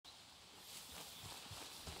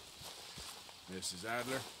Mrs.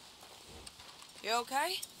 Adler? You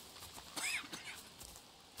okay?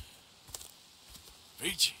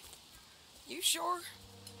 Peachy? You sure?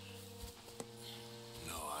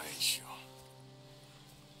 No, I ain't sure.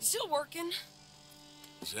 You still working?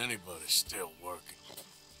 Is anybody still working?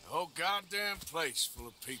 The whole goddamn place full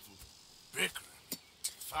of people bickering,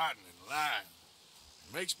 fighting, and lying.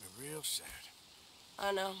 It makes me real sad.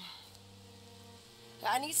 I know.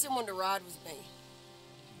 I need someone to ride with me.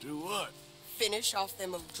 Do what? Finish off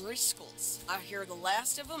them O'Driscolls. I hear the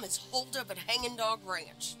last of them is holed up at Hanging Dog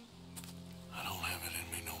Ranch. I don't have it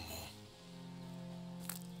in me no more.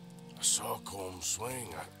 I saw Colm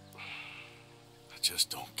swing. I just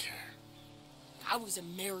don't care. I was a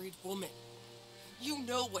married woman. You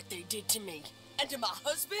know what they did to me. And to my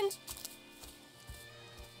husband?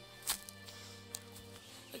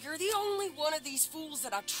 But you're the only one of these fools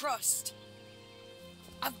that I trust.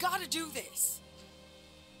 I've got to do this.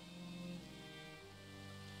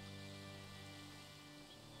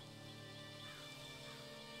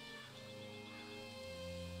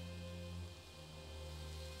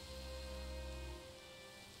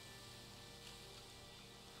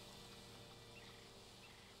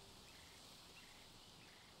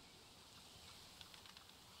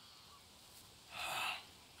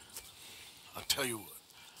 I'll tell you what.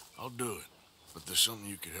 I'll do it. But there's something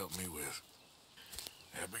you could help me with.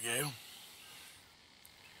 Abigail?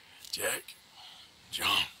 Jack?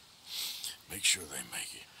 John? Make sure they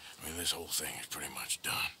make it. I mean, this whole thing is pretty much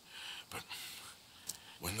done. But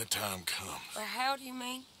when the time comes... How do you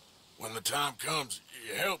mean? When the time comes,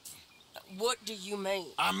 you help them. What do you mean?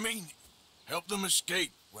 I mean it. Help them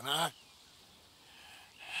escape. When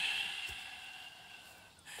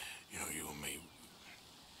You know, you and me,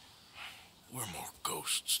 we're more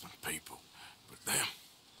ghosts than people. But them,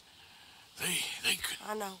 they could...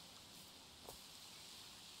 I know.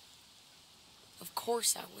 Of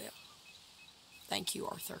course I will. Thank you,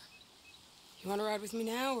 Arthur. You want to ride with me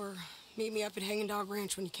now, or meet me up at Hanging Dog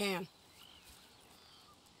Ranch when you can?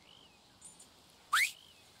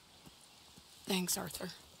 Thanks, Arthur.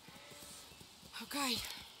 Okay,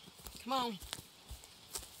 come on.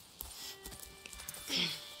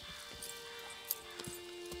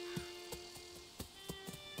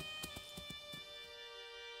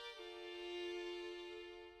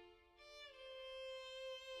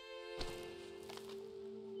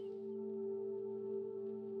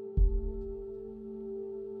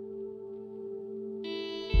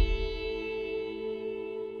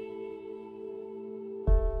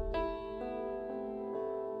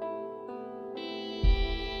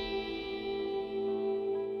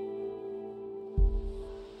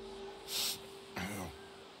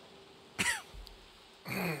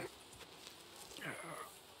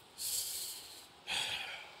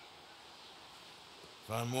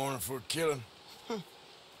 Fine morning for a killing.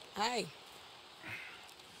 Hey.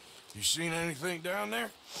 You seen anything down there?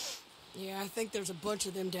 Yeah, I think there's a bunch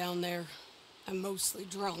of them down there. I'm mostly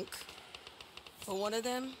drunk. But one of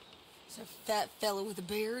them is a fat fella with a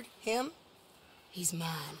beard. Him, he's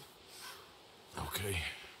mine. Okay.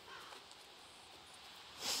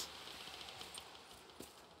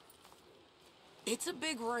 It's a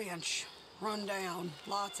big ranch, run down,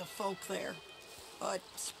 lots of folk there, but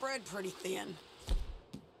spread pretty thin.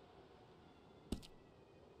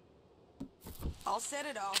 I'll set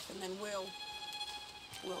it off and then we'll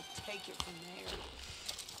take it from there.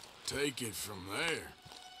 Take it from there?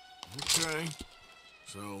 Okay.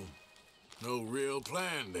 So, no real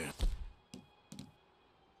plan then?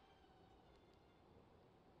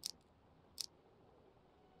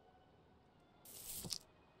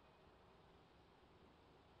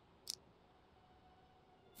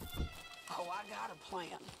 Oh, I got a plan.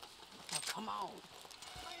 Now, come on.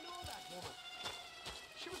 I know that woman.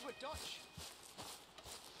 She was with Dutch.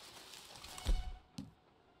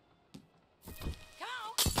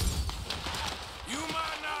 You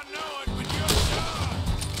might not know it, but you're done!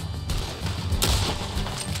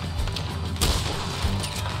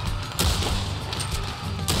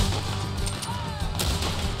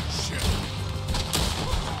 Shit.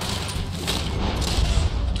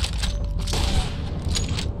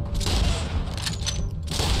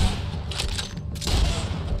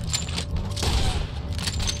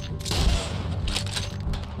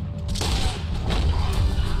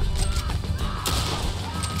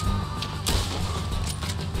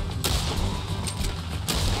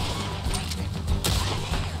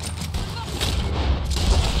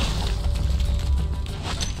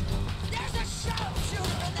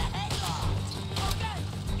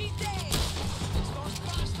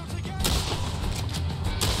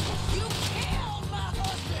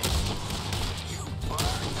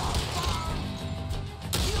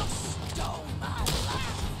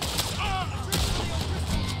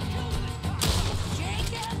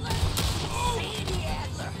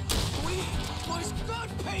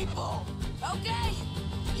 simple. Okay?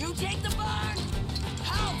 You take the barn,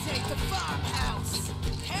 I'll take the farmhouse.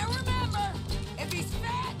 And remember, if he's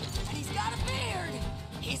fat and he's got a beard,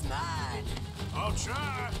 he's mine. I'll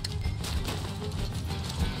try.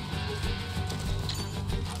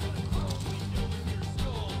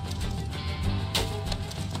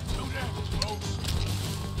 Do that, folks.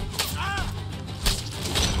 Ah!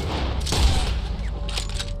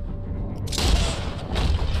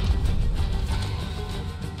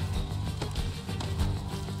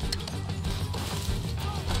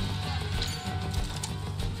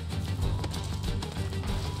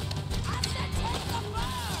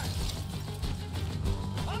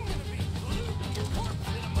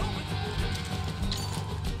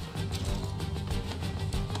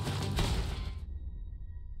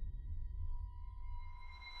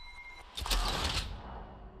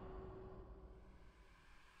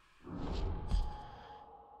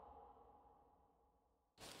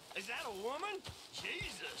 Is that a woman?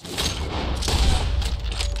 Jesus.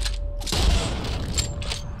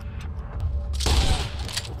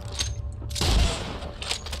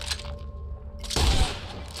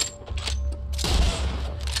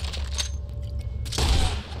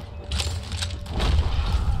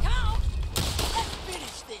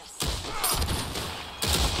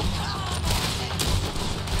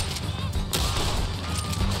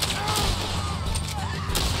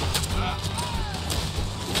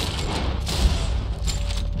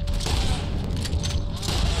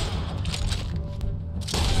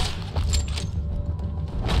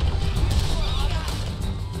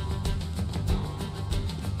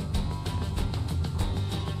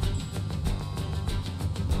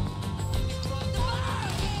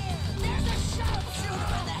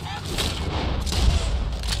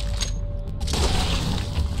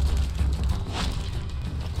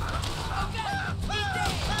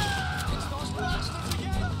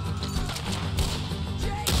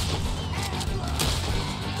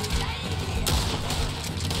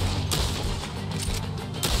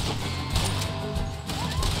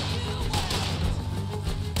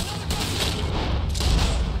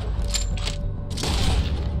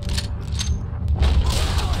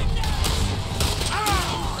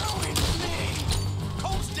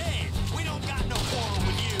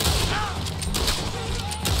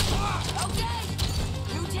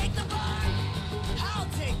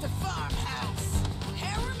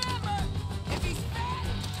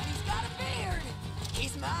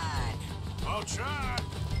 I'll try.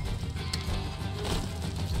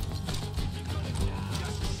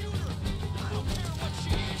 Just shoot her. I don't care what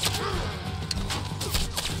she is.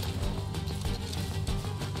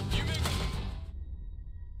 You make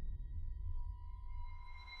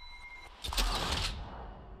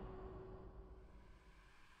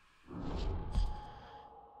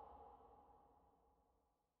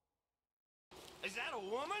Is that a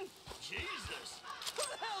woman? Jesus. Who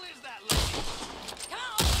the hell is that lady?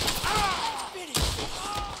 Come! Ah! Finish this!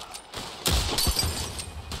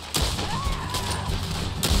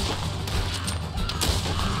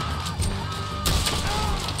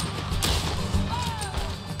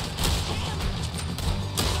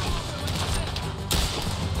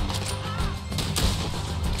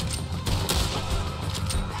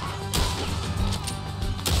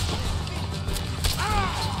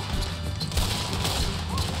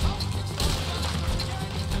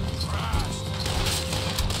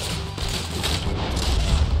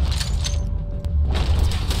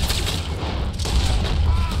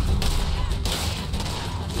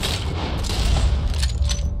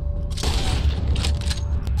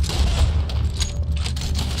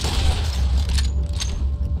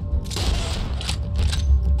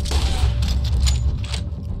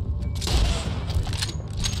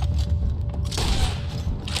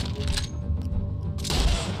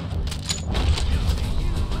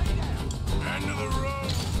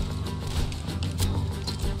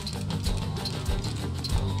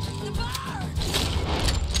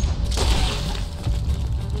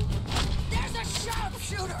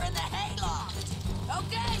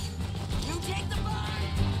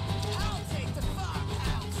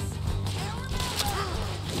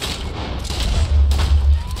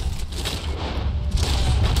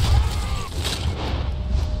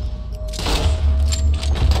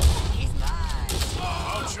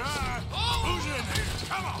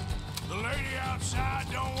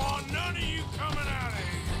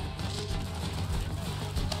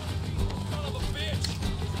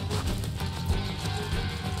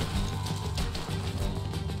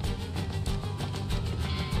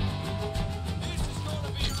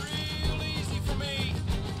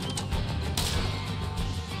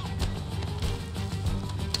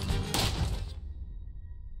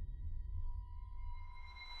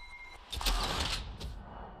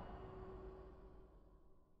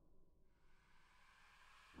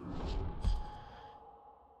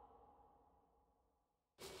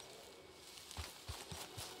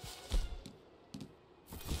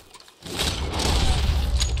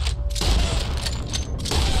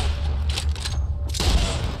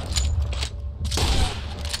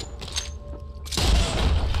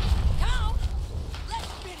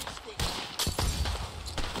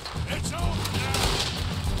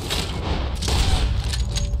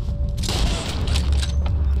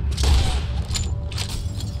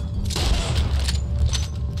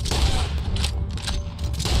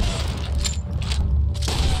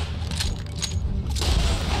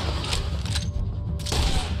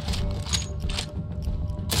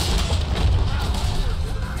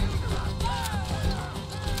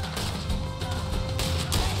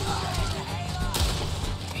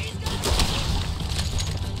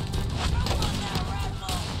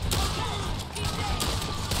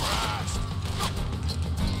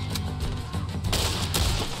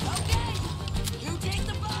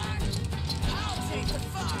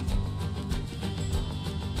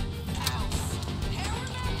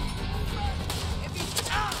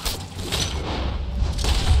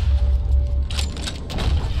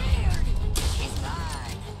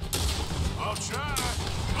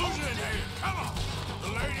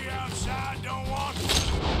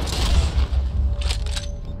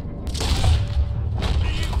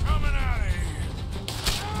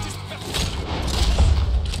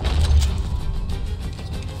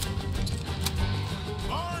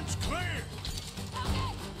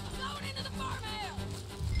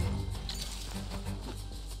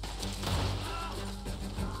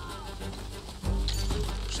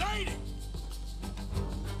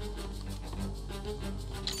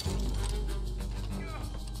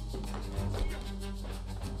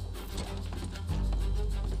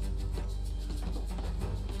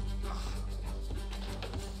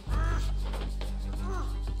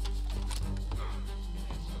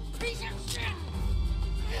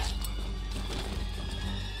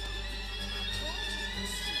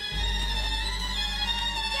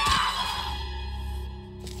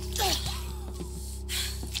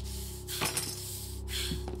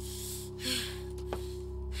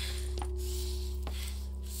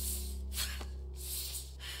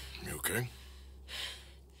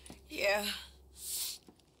 Yeah.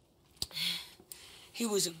 He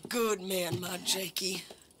was a good man, my Jakey.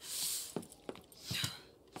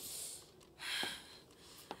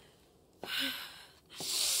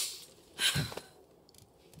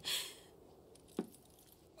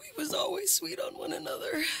 We was always sweet on one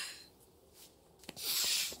another.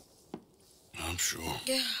 I'm sure.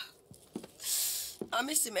 Yeah. I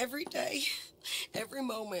miss him every day, every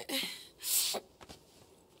moment.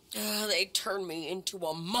 They turned me into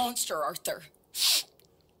a monster, Arthur.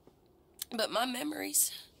 But my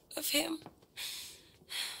memories of him,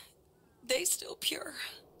 they still pure.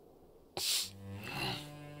 I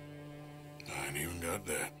ain't even got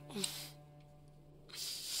that.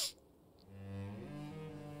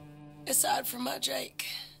 Aside from my Jake,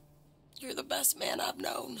 you're the best man I've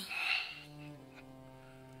known.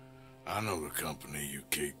 I know the company you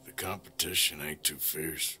keep. The competition ain't too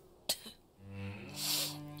fierce.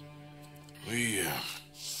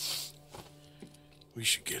 We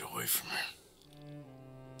should get away from her.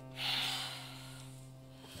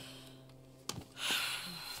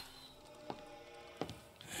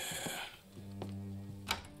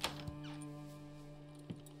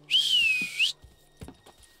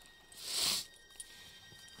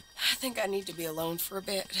 I think I need to be alone for a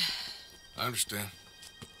bit. I understand.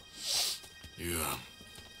 You,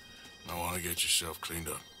 might want to get yourself cleaned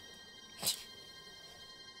up.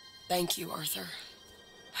 Thank you, Arthur.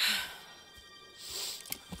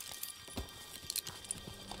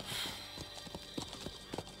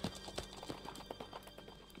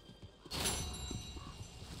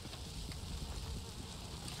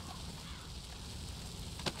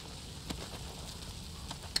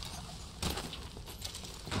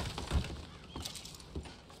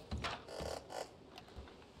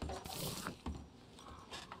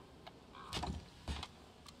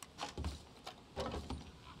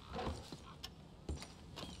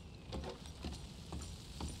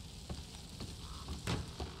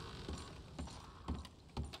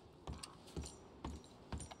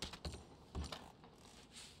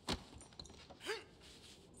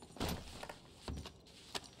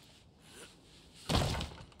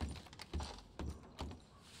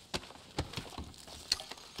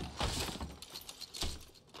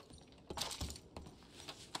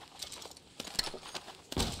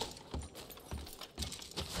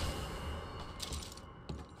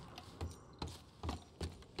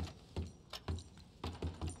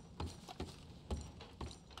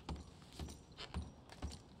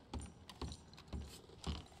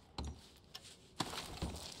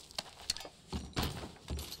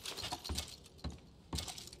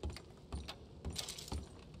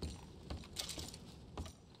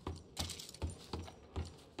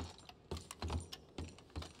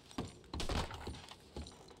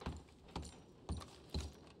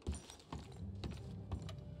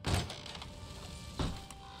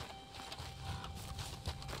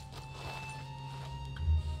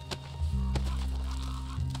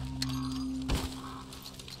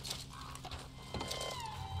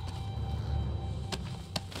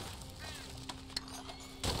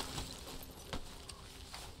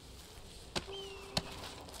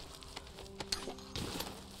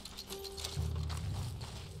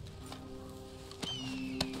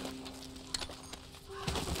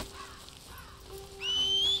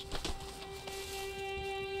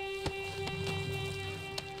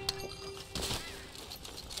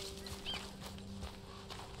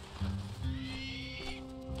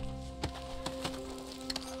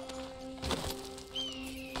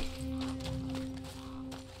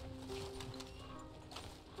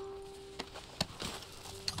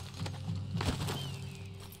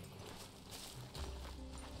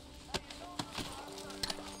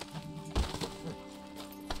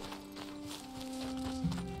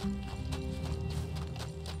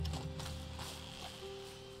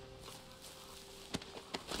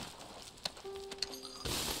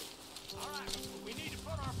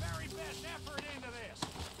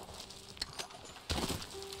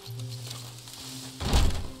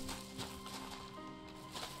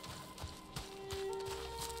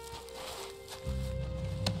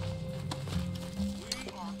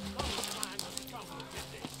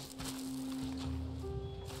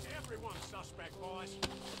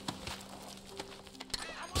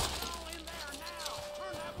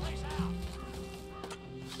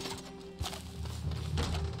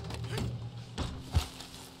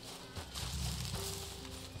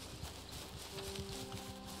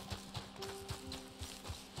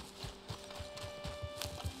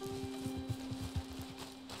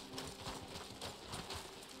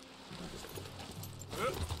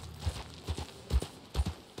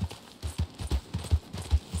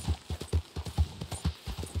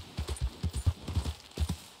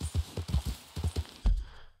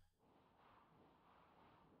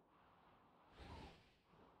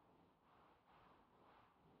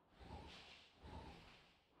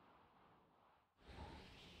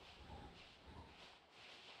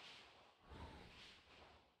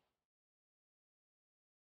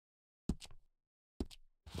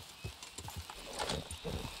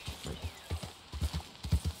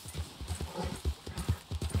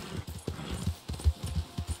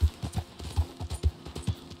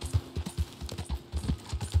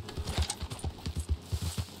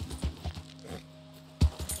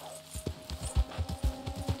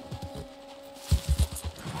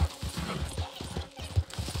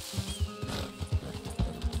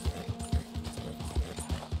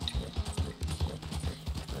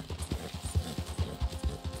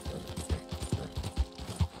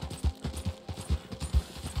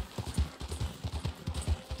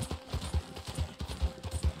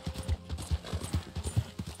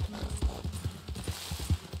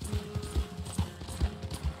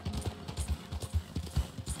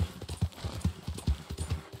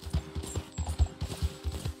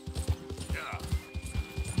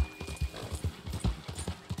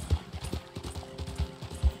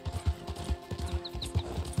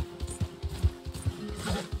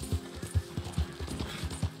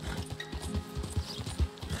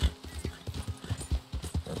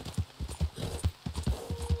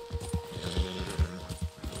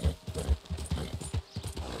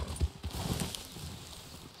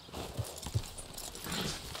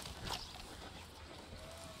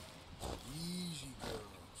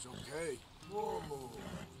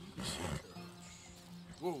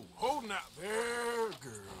 Whoa, holding out there,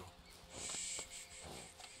 girl.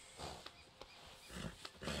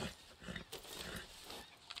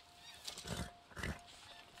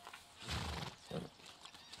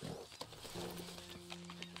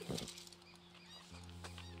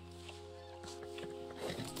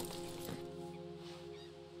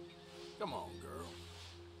 Come on, girl.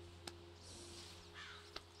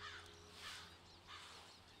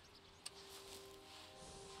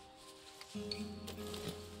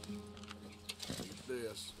 Eat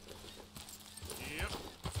this. Yep.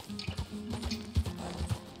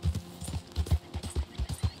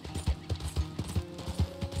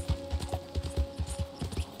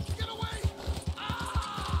 Get away!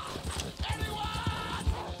 Ah! Anyone!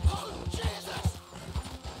 Oh, Jesus!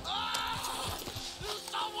 Ah!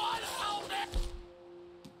 Someone help me!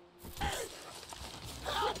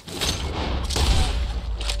 Help!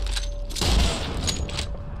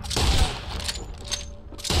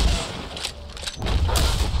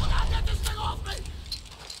 Get this thing off me!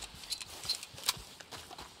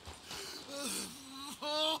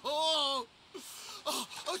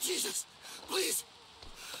 Oh, Jesus! Please!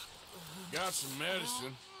 Got some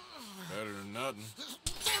medicine. Better than nothing.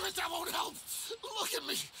 Damn it, that won't help! Look at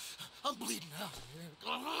me! I'm bleeding out.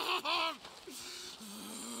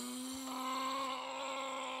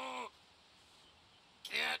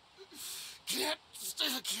 Can't stay.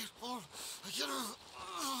 I can't hold. I get her.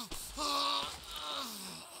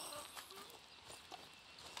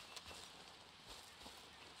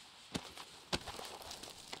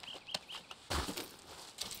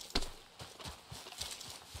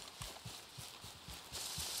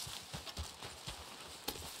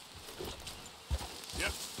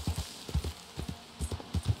 Yep.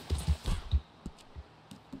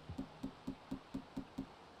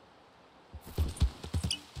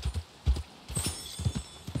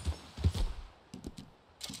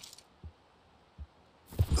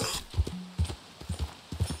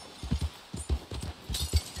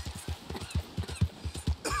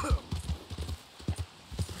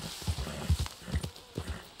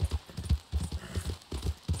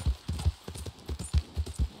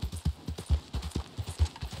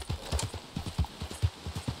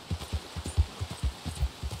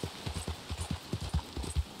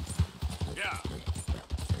 Yeah.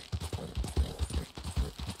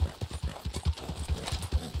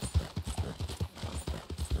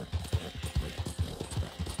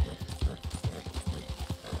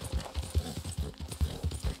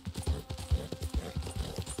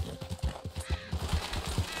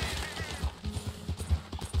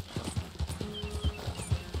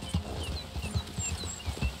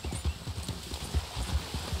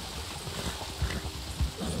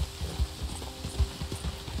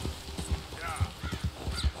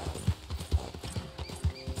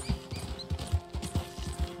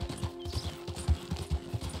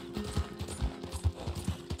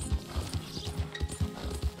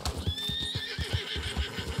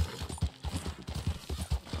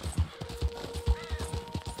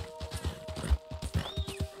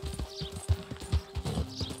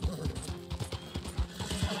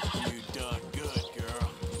 You done good, girl.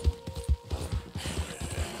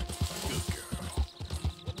 Good girl.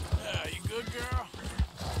 You good, girl?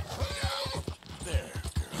 There,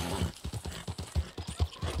 girl.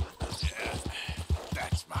 Yeah,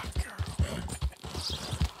 that's my girl.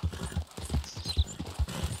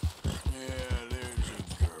 Yeah, there's a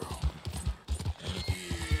girl.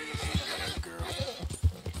 Yeah, girl.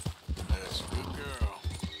 That's a good girl.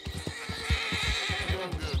 You're a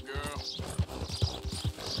good girl.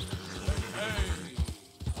 Hey.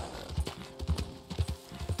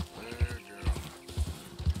 There, girl.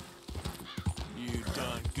 You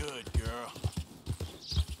done good, girl.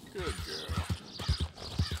 Good girl.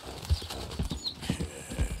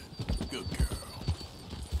 Yeah. Good girl.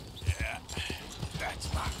 Yeah. That's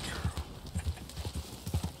my girl.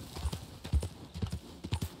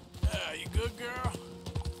 You good, girl?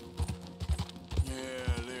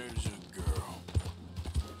 Yeah, there's a girl.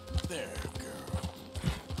 There, girl.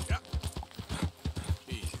 Yep.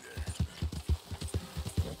 Easy there.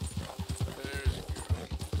 There's a girl.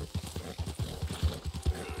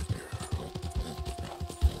 Good girl.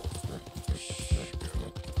 Shh,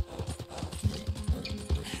 girl.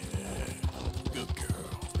 Yeah, good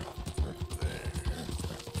girl. There.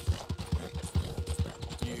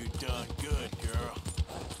 You done good, girl.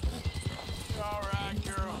 All right,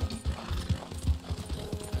 girl.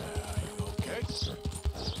 You okay?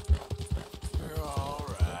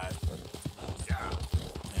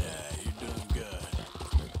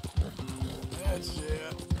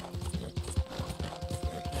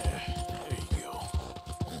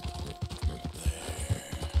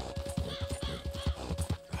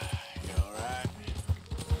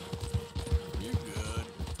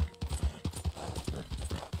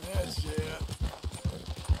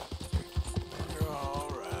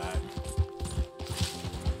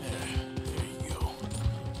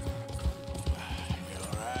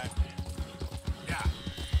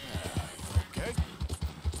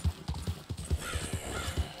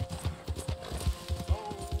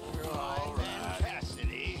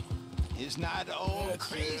 is not all That's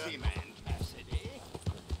crazy, it. man, Cassidy.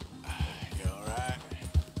 You all right?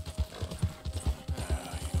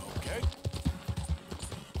 You okay?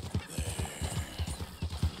 There.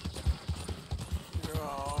 You're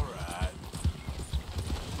all right.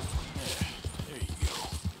 There you go.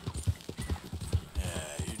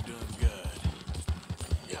 Yeah, you're doing good.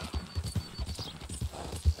 Yeah.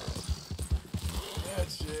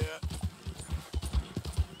 That's it.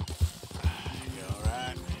 You all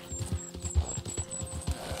right?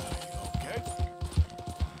 You okay?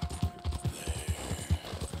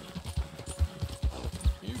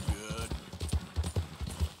 You good?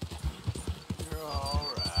 You're all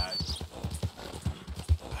right.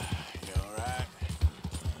 You all right?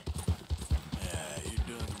 Yeah, you're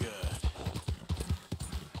doing good.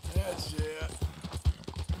 That's it.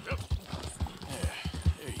 Yep. Yeah,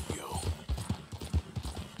 there you go.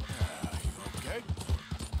 You okay?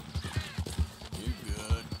 You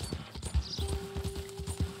good?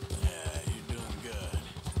 Yeah, you're doing good.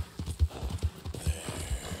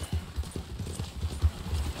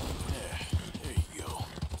 Yeah, there you go.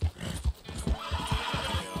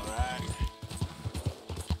 You all right?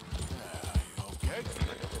 You okay?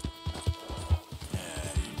 Yeah,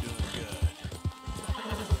 you're doing good.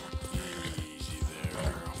 Easy there,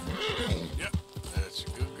 girl. Yep, that's a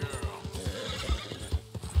good girl.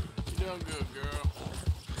 You're doing good, girl.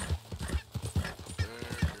 There,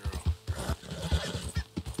 girl.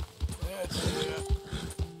 That's it.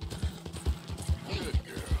 Good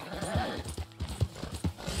girl.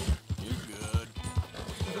 You good?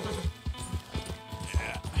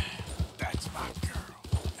 Yeah, that's my girl.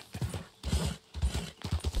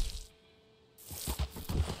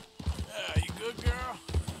 You good, girl?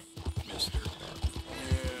 Mister.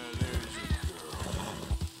 Yeah, there's your girl.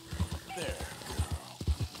 There, girl.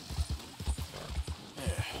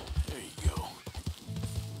 Yeah, there you go.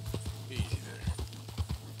 Easy there.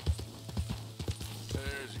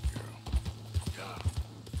 There's a girl. Yeah.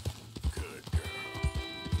 Good girl.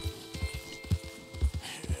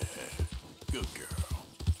 Yeah. Good girl.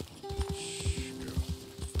 Shh, girl.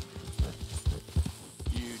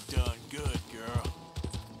 You done good, girl.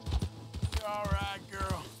 You all right,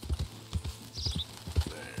 girl?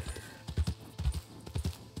 There.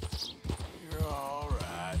 You're all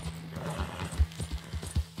right.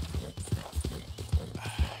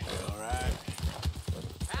 You all right?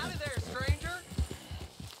 Howdy there, stranger.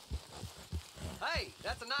 Hey,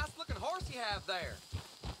 that's a nice-looking horse you have there.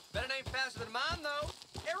 Bet it ain't faster than mine, though.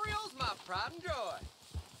 Ariel's my pride and joy.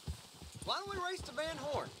 Why don't we race to Van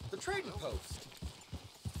Horn, the trading post?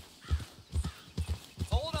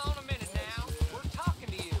 Hold on a minute now. We're talking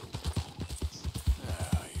to you.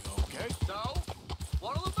 You okay? So,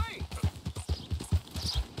 what'll it be?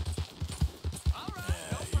 All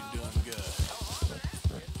right, no You're problem. doing good. No harm in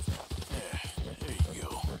asking. Yeah, there you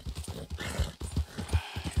go.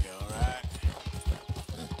 You all right?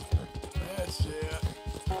 That's it.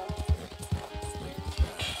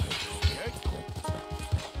 You okay?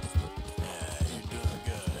 Yeah, you're doing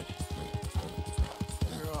good.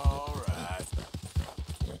 You're all right.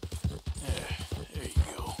 Yeah, there you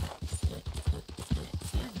go.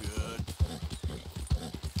 You good?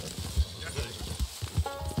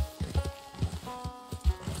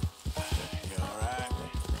 You all right?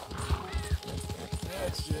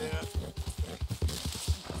 That's it.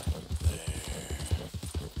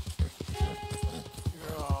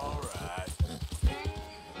 You're all right.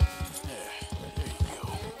 Yeah, there you go.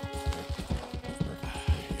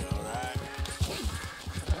 You all right?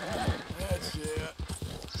 That's it.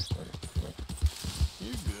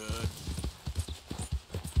 You good?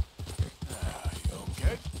 You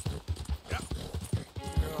okay? Yep.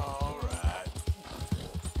 You're all right.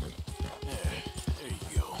 Yeah, there you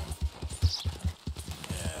go.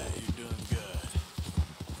 Yeah, you're doing good.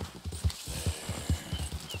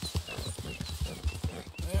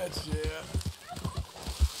 That's it.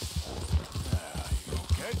 You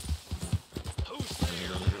okay? Who's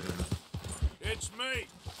there? It's me.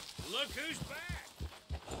 Look who's back.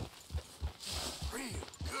 Real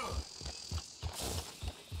good.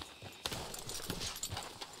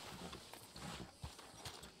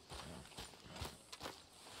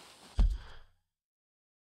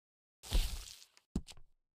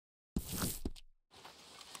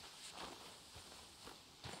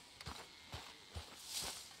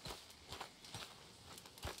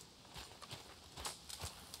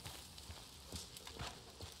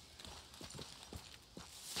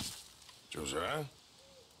 Josiah?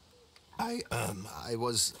 I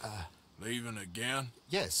was, Leaving again?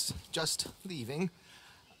 yes, just leaving.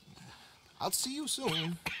 I'll see you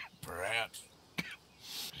soon. Perhaps.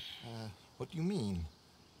 What do you mean?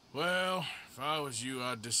 Well, if I was you,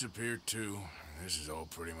 I'd disappear too. This is all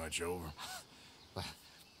pretty much over. But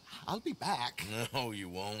I'll be back. No, you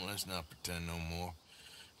won't. Let's not pretend no more.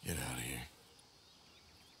 Get out of here.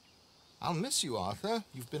 I'll miss you, Arthur.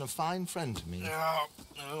 You've been a fine friend to me.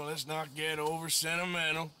 No, let's not get over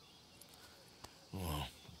sentimental. Well,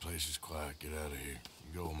 the place is quiet. Get out of here.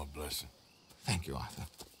 You go with my blessing. Thank you, Arthur.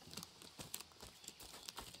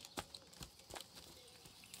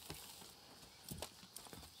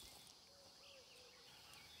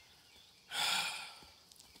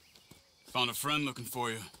 Found a friend looking for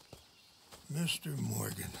you. Mr.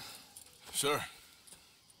 Morgan, Sir,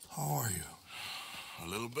 how are you? a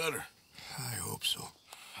little better. I hope so.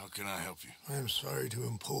 How can I help you? I'm sorry to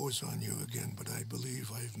impose on you again, but I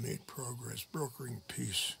believe I've made progress brokering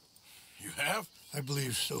peace. You have? I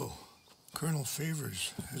believe so. Colonel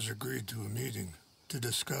Favors has agreed to a meeting to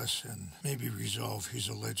discuss and maybe resolve his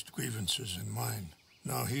alleged grievances and mine.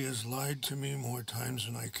 Now, he has lied to me more times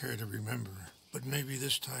than I care to remember, but maybe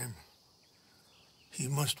this time he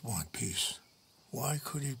must want peace. Why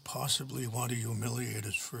could he possibly want to humiliate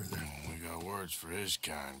us further? We got words for his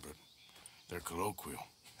kind, but they're colloquial.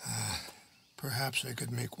 Perhaps I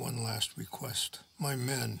could make one last request. My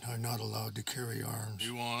men are not allowed to carry arms.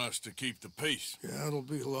 You want us to keep the peace? Yeah, it'll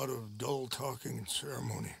be a lot of dull talking and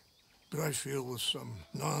ceremony. But I feel with some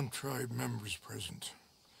non-tribe members present,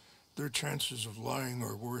 their chances of lying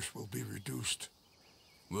or worse will be reduced.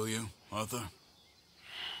 Will you, Arthur?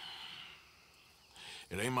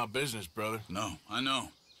 It ain't my business, brother. No, I know.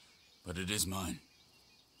 But it is mine.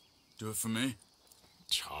 Do it for me?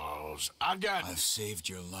 Charles, I've saved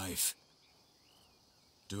your life.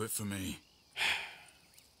 Do it for me.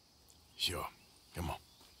 Sure. Come on.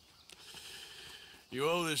 You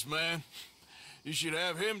owe this man. You should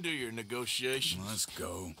have him do your negotiations. Let's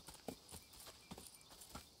go.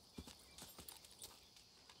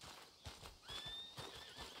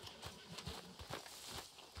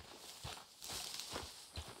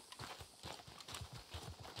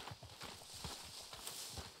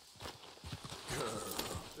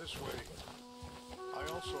 This way.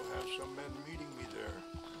 I also have some men meeting me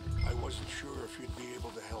there. I wasn't sure if you'd be able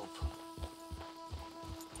to help.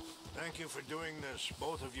 Thank you for doing this,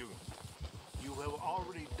 both of you. You have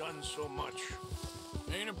already done so much.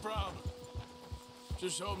 Ain't a problem.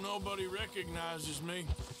 Just hope nobody recognizes me.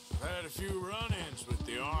 I've had a few run-ins with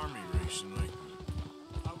the army recently.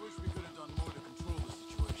 I wish we could have done more to control the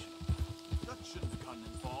situation. Dutch shouldn't have gotten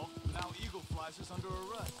involved. Now Eagle flies us under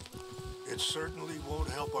arrest. It certainly won't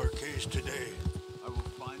help our case today. I will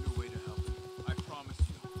find a way to help you. I promise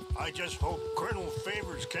you. I just hope Colonel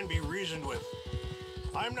Favors can be reasoned with.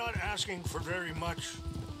 I'm not asking for very much,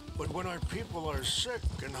 but when our people are sick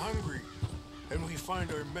and hungry, and we find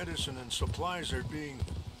our medicine and supplies are being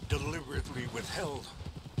deliberately withheld,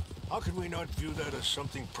 how can we not view that as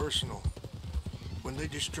something personal? When they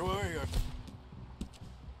destroy our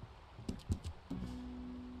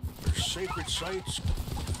sacred sites,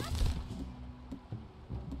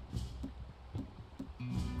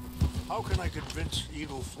 how can I convince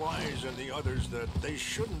Eagle Flies and the others that they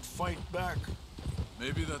shouldn't fight back?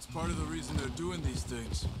 Maybe that's part of the reason they're doing these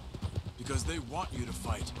things. Because they want you to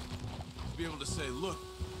fight. To be able to say, look,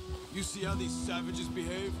 you see how these savages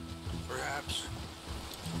behave? Perhaps.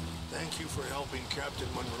 Thank you for helping Captain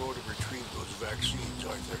Monroe to retrieve those vaccines,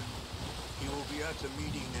 Arthur. He will be at the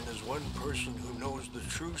meeting and is one person who knows the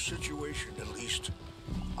true situation, at least.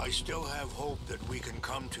 I still have hope that we can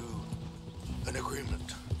come to an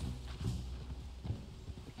agreement.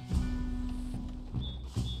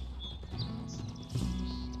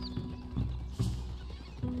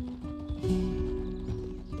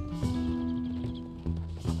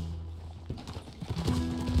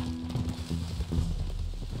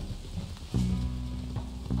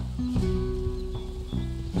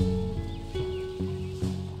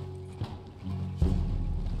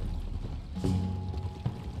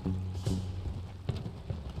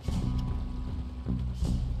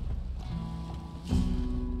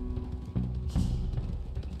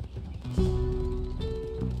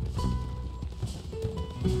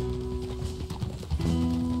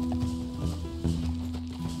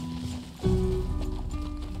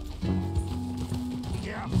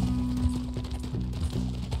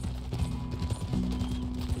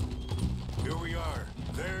 Here we are.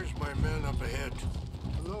 There's my men up ahead.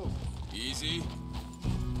 Hello. Easy.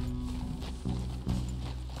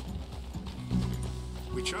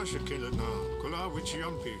 Wichasha Kelana, Kola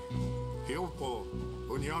Wichiampi, Hiopo,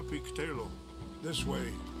 Onyapi Ktelo. This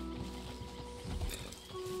way.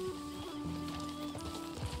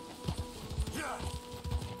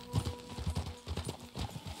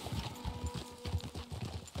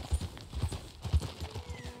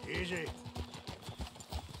 Easy.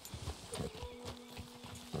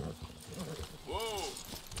 Whoa!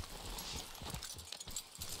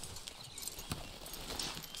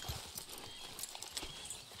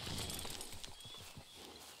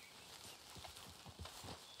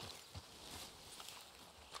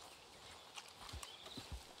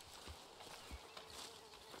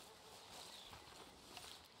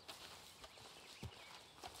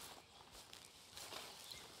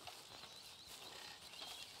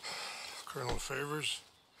 Colonel Favors,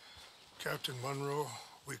 Captain Monroe,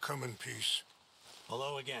 we come in peace.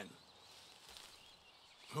 Hello again.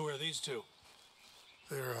 Who are these two?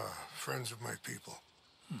 They're friends of my people.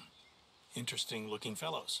 Interesting looking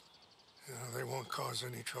fellows. Yeah, they won't cause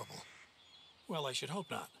any trouble. Well, I should hope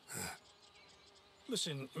not.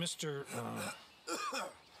 Listen, Mr.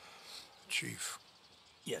 Chief.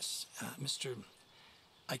 Yes, Mr.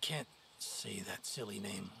 I can't say that silly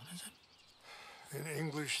name. What is it? In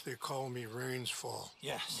English, they call me Rains Fall.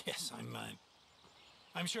 Yes,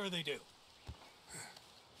 I'm sure they do.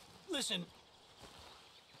 Listen,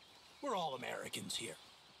 we're all Americans here,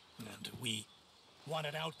 and we want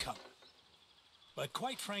an outcome. But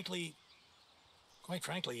quite frankly,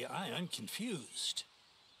 I'm confused.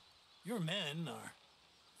 Your men are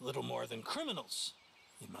little more than criminals,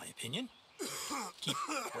 in my opinion. Keep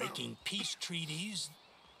breaking peace treaties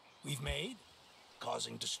we've made,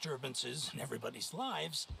 causing disturbances in everybody's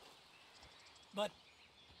lives. But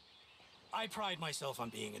I pride myself on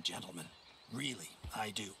being a gentleman. Really,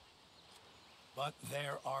 I do. But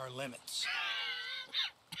there are limits.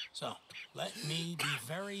 So, let me be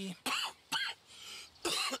very...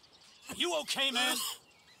 You okay, man?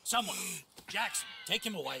 Someone. Jackson, take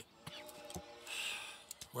him away.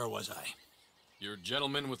 Where was I? You're a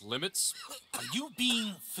gentleman with limits? Are you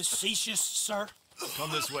being facetious, sir?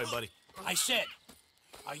 Come this way, buddy. I said,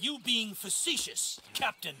 are you being facetious,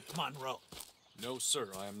 Captain Monroe? No, sir,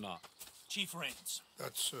 I am not. Chief Rains.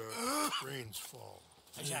 That's Rains Fall.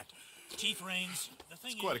 Exactly. Chief Rains, the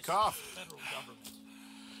thing It's quite a is, cough. the federal government.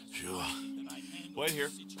 Sure. that I handle Wait here.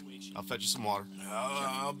 the situation. I'll fetch you some water.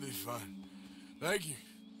 I'll be fine. Thank you.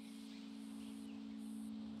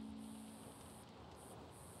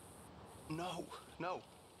 No.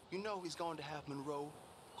 You know he's going to have Monroe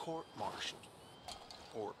court-martialed.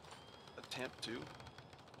 Or attempt to.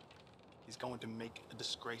 He's going to make a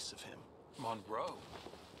disgrace of him. Monroe?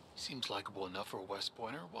 He seems likable enough for a West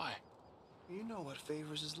Pointer. Why? You know what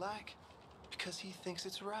Favors is like. Because he thinks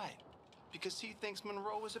it's right. Because he thinks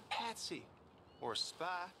Monroe is a patsy. Or a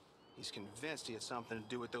spy. He's convinced he had something to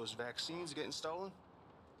do with those vaccines getting stolen.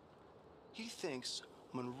 He thinks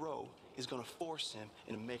Monroe is going to force him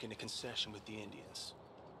into making a concession with the Indians.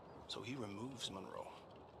 So he removes Monroe.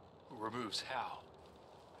 Removes how?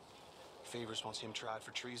 Favors wants him tried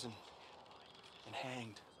for treason and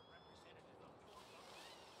hanged.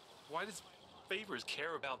 Why does Favors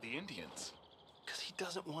care about the Indians? Because he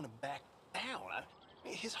doesn't want to back down.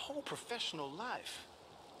 His whole professional life.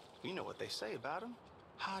 You know what they say about him.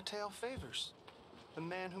 Hightail Favors. The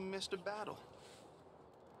man who missed a battle.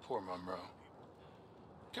 Poor Monroe.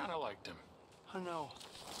 Kinda liked him. I know.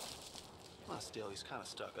 Well, still, he's kind of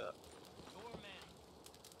stuck up. Your men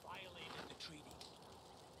violated the treaty.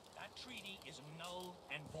 That treaty is null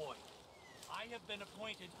and void. I have been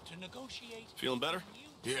appointed to negotiate... Feeling better?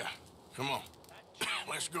 Yeah, come on.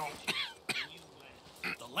 Let's go.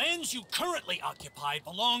 The lands you currently occupy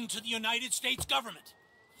belong to the United States government.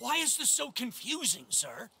 Why is this so confusing,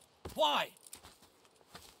 sir? Why?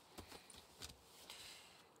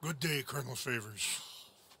 Good day, Colonel Favors.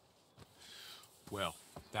 Well,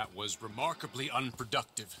 that was remarkably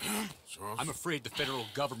unproductive. I'm afraid the federal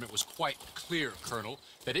government was quite clear, Colonel,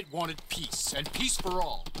 that it wanted peace, and peace for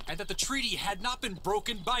all, and that the treaty had not been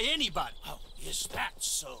broken by anybody. Oh, is that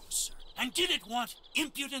so, sir? And did it want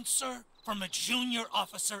impudence, sir, from a junior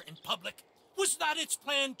officer in public? Was that its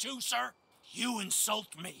plan too, sir? You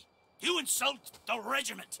insult me. You insult the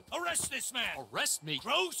regiment. Arrest this man. Arrest me?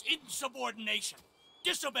 Gross insubordination.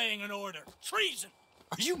 Disobeying an order. Treason.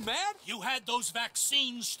 Are you mad? You had those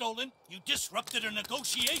vaccines stolen. You disrupted a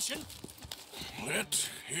negotiation. Let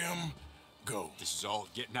him go. This is all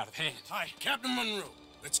getting out of hand. Captain Monroe,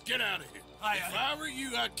 let's get out of here. If I were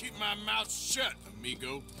you, I'd keep my mouth shut,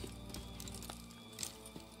 amigo.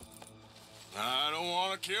 I don't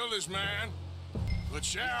want to kill this man, but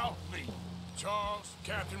shall we? Charles,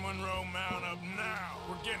 Captain Monroe, mount up now.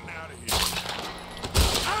 We're getting out of here.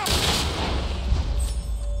 Ow!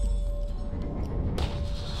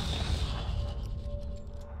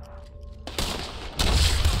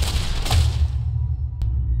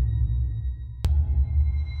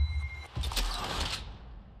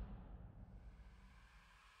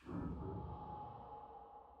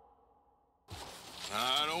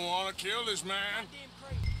 kill this man,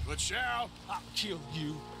 but shall. I'll kill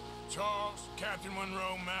you. Charles, Captain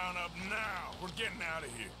Monroe, mount up now. We're getting out of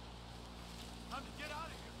here. Time to get out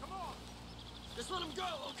of here. Come on. Just let him go,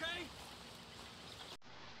 okay?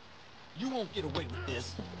 You won't get away with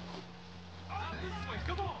this. Out this way.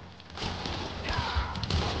 Come on.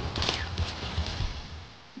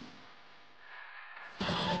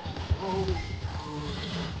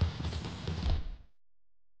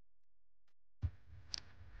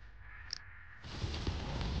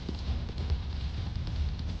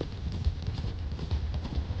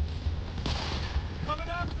 Coming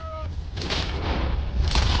after us.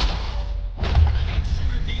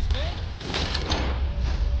 Shoot at these men.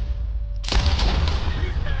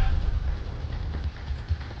 You can.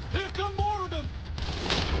 Here come more of them.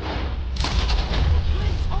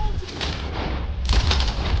 Please hold it.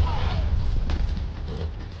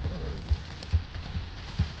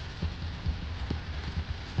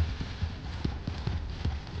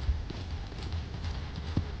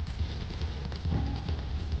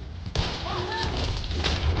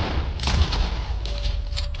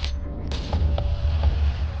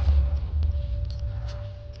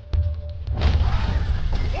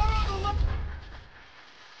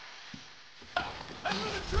 Head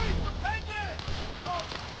for the tree! Hang in! Oh,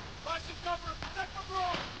 find some cover and protect my bro!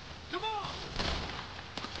 Come on!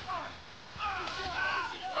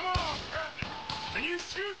 Come on, Captain! Can you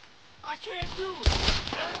shoot? I can't do it!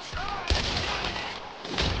 Then try!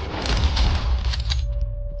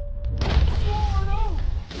 Forward, oh!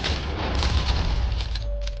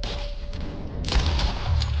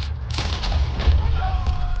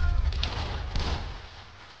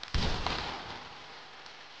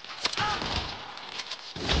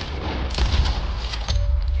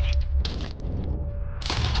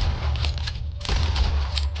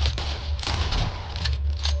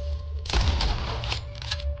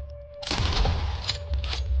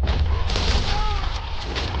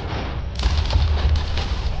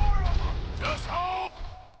 Just hold!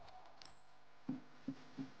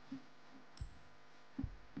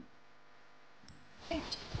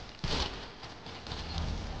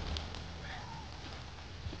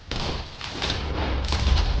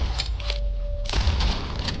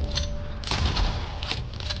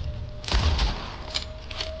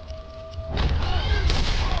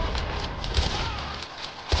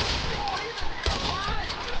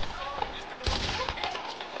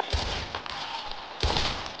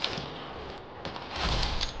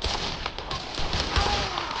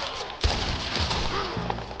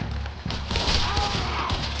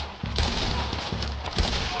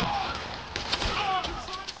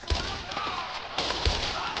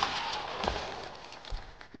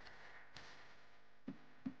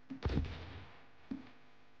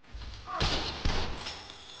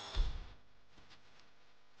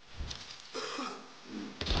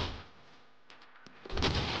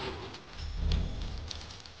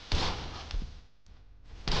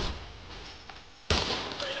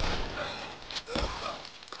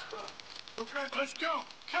 Okay, let's go.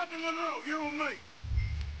 Captain Monroe, you and me.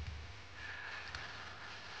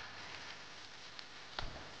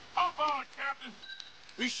 Up on it, Captain.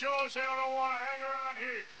 We sure as hell don't want to hang around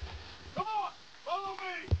here. Come on, follow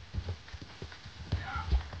me.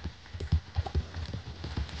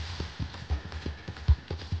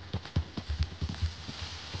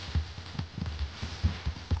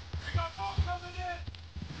 We got more coming in.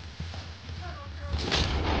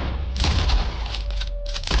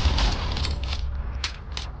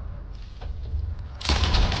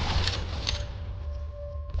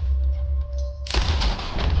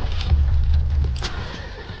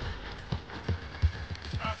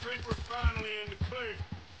 I think we're finally in the clear.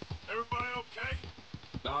 Everybody okay?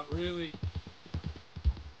 Not really.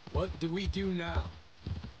 What do we do now?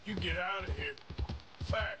 You get out of here.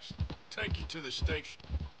 Fast. Take you to the station.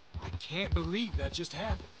 I can't believe that just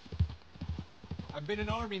happened. I've been an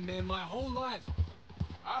army man my whole life.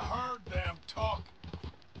 I heard them talk.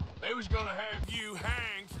 They was gonna have you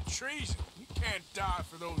hanged for treason. You can't die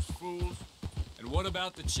for those fools. And what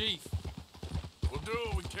about the chief? We'll do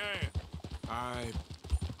what we can. I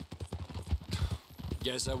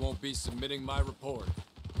guess I won't be submitting my report.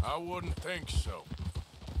 I wouldn't think so.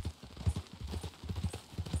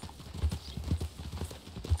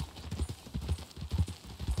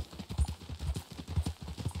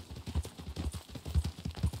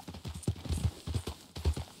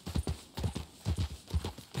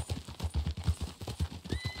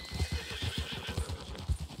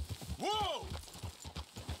 Whoa!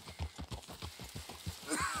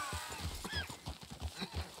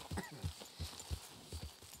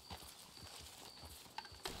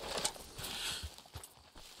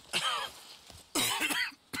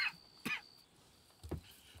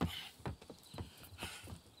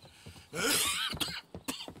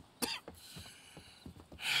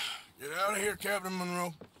 Get out of here, Captain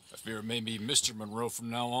Monroe. I fear it may be Mr. Monroe from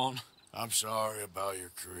now on. I'm sorry about your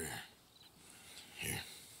career. Here.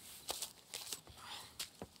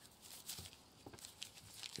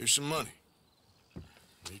 Here's some money.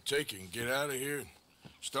 You take it and get out of here and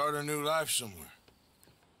start a new life somewhere.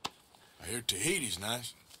 I hear Tahiti's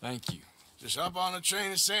nice. Thank you. Just hop on a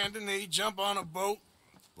train to Saint Denis, jump on a boat,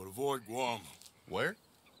 but avoid Guam. Where?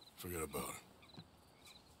 Forget about it.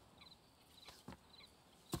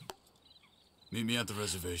 Meet me at the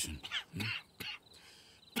reservation.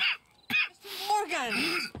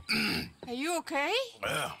 Morgan! Are you okay?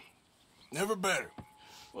 Well, never better.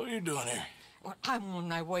 What are you doing here? Well, I'm on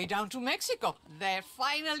my way down to Mexico. They're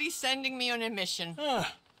finally sending me on a mission.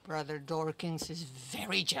 Brother Dorkins is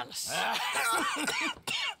very jealous.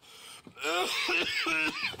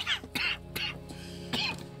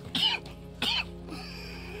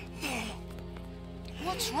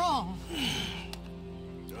 What's wrong?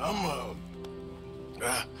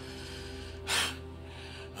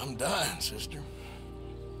 I'm dying, sister.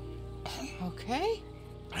 Okay.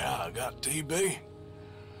 Yeah, I got TB.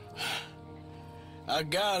 I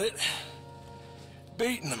got it.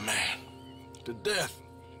 Beating a man to death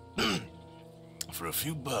for a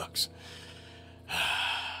few bucks.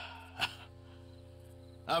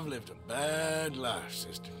 I've lived a bad life,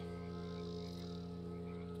 sister.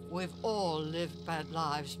 We've all lived bad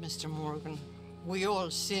lives, Mr. Morgan. We all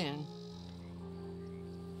sin.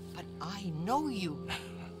 But I know you.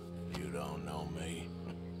 You don't know me.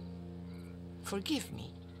 Forgive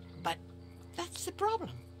me, but that's the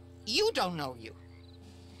problem. You don't know you.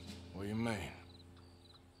 What do you mean?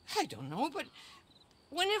 I don't know, but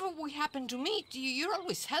whenever we happen to meet, you're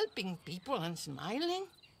always helping people and smiling.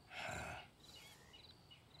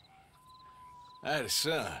 I had a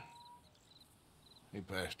son. He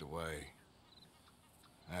passed away.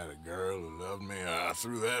 I had a girl who loved me. I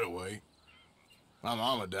threw that away. My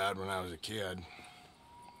mama died when I was a kid.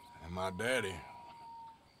 And my daddy,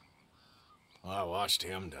 well, I watched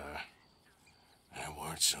him die. And it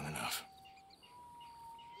weren't soon enough.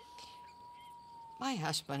 My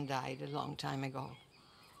husband died a long time ago.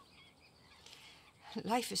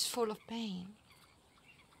 Life is full of pain.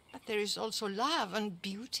 But there is also love and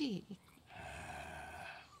beauty.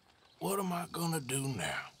 What am I gonna do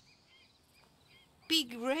now? Be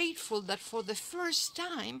grateful that for the first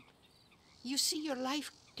time, you see your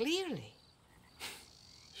life clearly.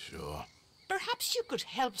 Sure. Perhaps you could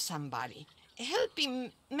help somebody.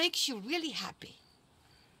 Helping makes you really happy.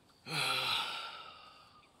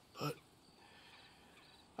 But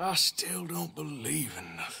I still don't believe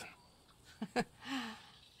in nothing.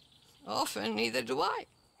 Often, neither do I.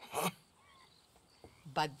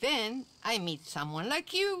 But then I meet someone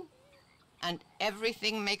like you, and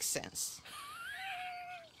everything makes sense.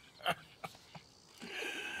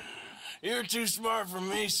 You're too smart for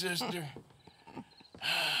me, sister.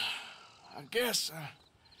 I guess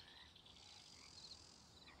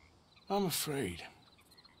I'm afraid.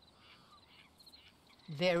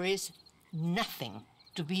 There is nothing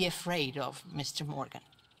to be afraid of, Mr. Morgan.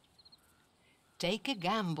 Take a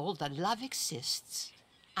gamble that love exists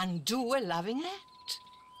and do a loving act.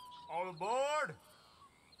 All aboard!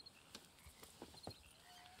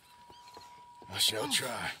 I shall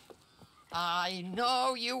try. I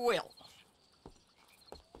know you will.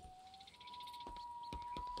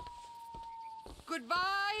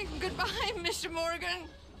 Goodbye, goodbye, Mr. Morgan.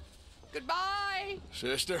 Goodbye.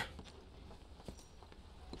 Sister?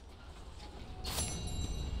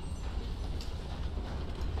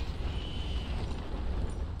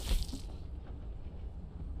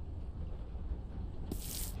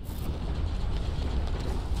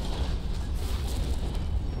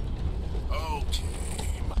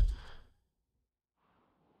 Okay,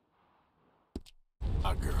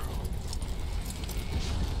 my girl.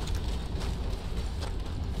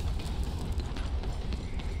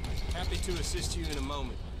 Happy to assist you in a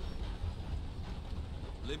moment.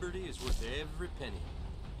 Liberty is worth every penny.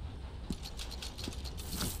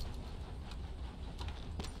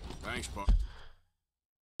 Thanks, Pop.